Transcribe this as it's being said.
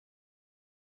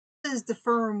is the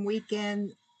Firm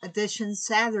Weekend Edition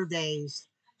Saturdays,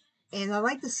 and I'd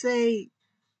like to say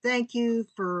thank you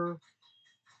for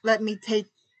letting me take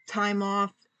time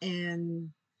off. And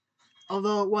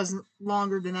although it wasn't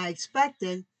longer than I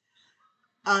expected,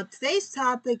 today's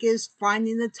topic is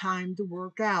finding the time to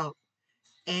work out.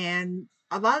 And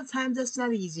a lot of times that's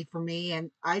not easy for me,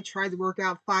 and I try to work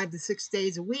out 5 to 6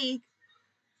 days a week,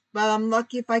 but I'm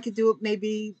lucky if I could do it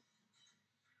maybe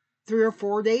 3 or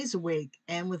 4 days a week.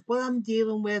 And with what I'm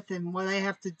dealing with and what I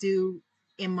have to do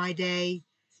in my day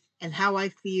and how I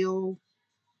feel,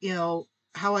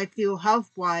 how I feel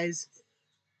health wise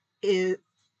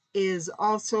is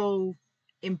also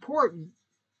important.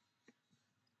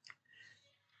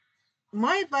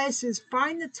 My advice is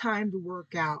find the time to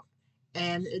work out.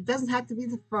 And it doesn't have to be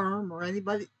the firm or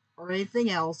anybody or anything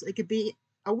else. It could be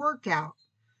a workout.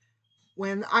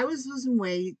 When I was losing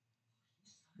weight,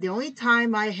 the only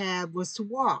time I had was to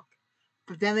walk.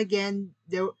 But then again,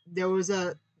 there was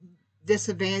a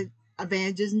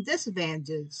advantages and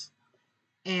disadvantages.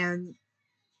 And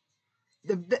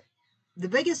the the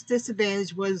biggest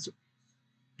disadvantage was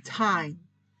time,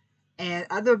 and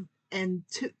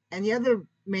the other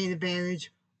main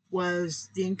advantage was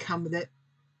the incumbent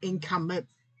incumbent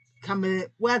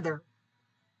weather.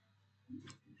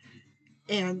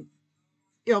 And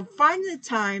finding the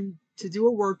time to do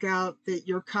a workout that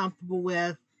you're comfortable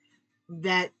with,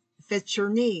 that fits your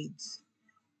needs.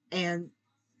 And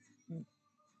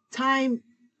time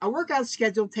a workout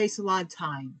schedule takes a lot of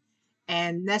time,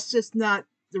 and that's just not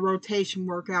the rotation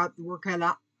workout, the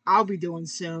workout I'll be doing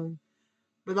soon,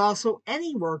 but also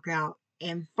any workout.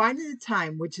 And finding the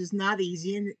time, which is not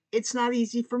easy, and it's not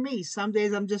easy for me. Some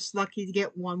days I'm just lucky to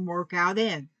get one workout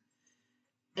in.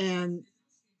 And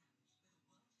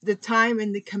the time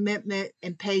and the commitment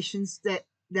and patience that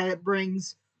it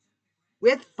brings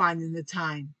with finding the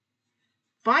time.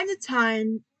 Find the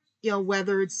time,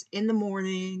 whether it's in the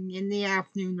morning, in the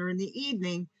afternoon, or in the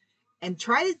evening, and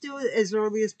try to do it as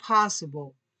early as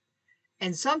possible.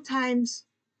 And sometimes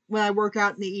when I work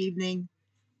out in the evening,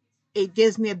 it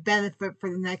gives me a benefit for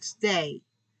the next day.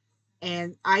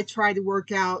 And I try to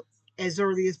work out as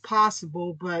early as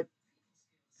possible, but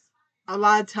a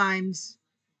lot of times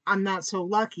I'm not so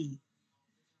lucky.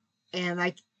 And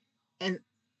I and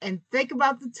and think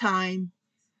about the time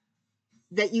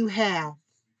that you have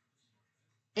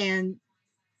and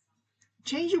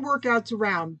change your workouts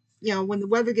around. When the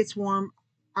weather gets warm,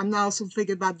 I'm not also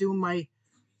thinking about doing my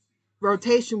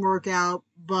rotation workout,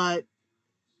 but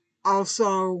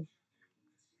also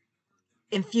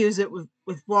infuse it with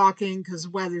walking because the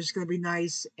weather's going to be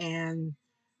nice, and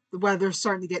the weather's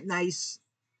starting to get nice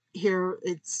here.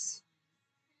 It's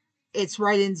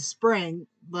right into spring,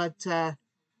 but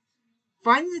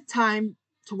finding the time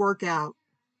to work out,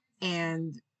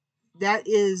 and that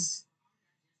is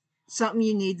something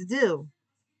you need to do.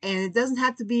 And it doesn't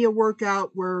have to be a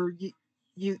workout where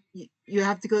you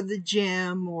have to go to the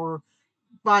gym or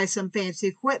buy some fancy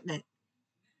equipment.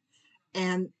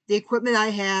 And the equipment I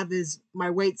have is my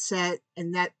weight set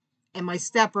and my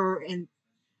stepper, and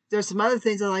there's some other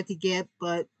things I like to get,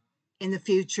 but in the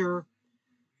future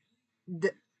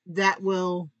th- that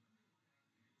will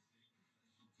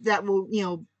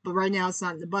but right now it's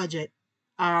not in the budget.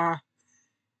 Uh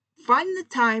Finding the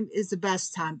time is the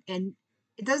best time, and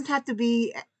it doesn't have to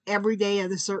be every day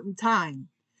at a certain time.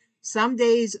 Some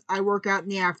days I work out in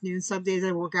the afternoon, some days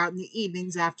I work out in the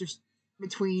evenings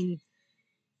between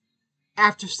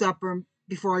after supper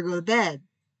before I go to bed.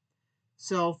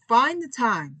 So find the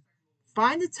time.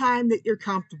 Find the time that you're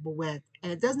comfortable with.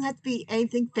 And it doesn't have to be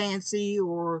anything fancy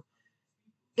or,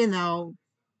 you know,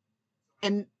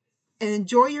 and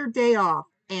enjoy your day off.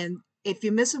 And if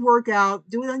you miss a workout,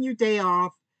 do it on your day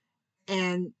off.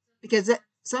 And because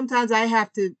sometimes I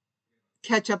have to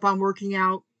catch up on working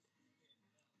out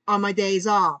on my days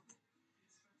off.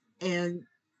 And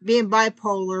being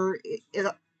bipolar,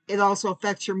 it also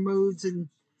affects your moods, and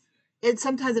it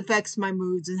sometimes affects my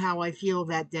moods and how I feel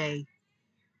that day.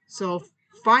 So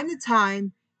find the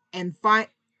time and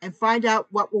find out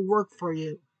what will work for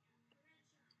you.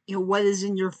 What is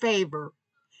in your favor,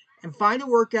 and find a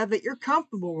workout that you're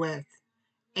comfortable with.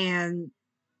 And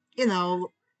you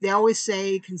know, they always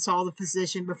say consult a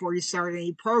physician before you start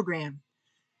any program.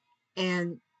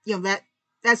 And that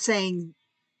saying,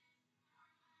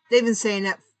 they've been saying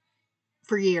that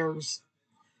for years.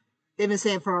 They've been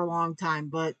saying it for a long time,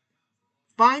 but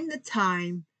find the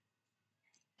time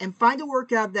and find a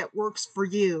workout that works for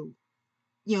you.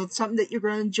 Something that you're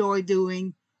going to enjoy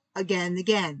doing again and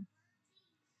again.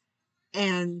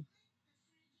 And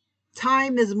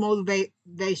time is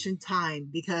motivation time,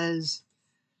 because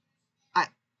I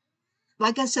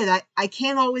like I said, I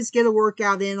can't always get a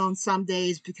workout in on some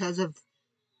days because of,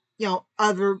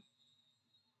 other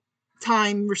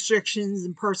time restrictions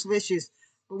and personal issues.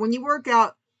 But when you work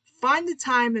out, find the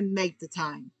time and make the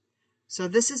time. So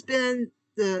this has been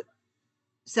the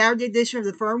Saturday edition of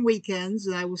the Firm Weekends,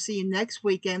 and I will see you next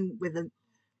weekend with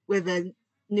a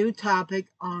new topic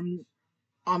on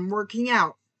working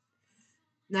out.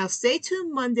 Now stay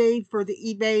tuned Monday for the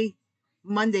eBay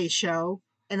Monday show,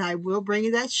 and I will bring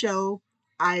you that show.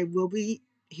 I will be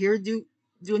here to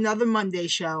do another Monday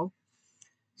show.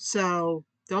 So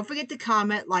don't forget to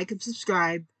comment, like, and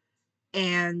subscribe,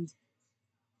 and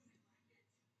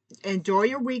enjoy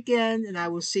your weekend. And I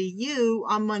will see you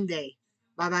on Monday.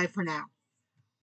 Bye bye for now.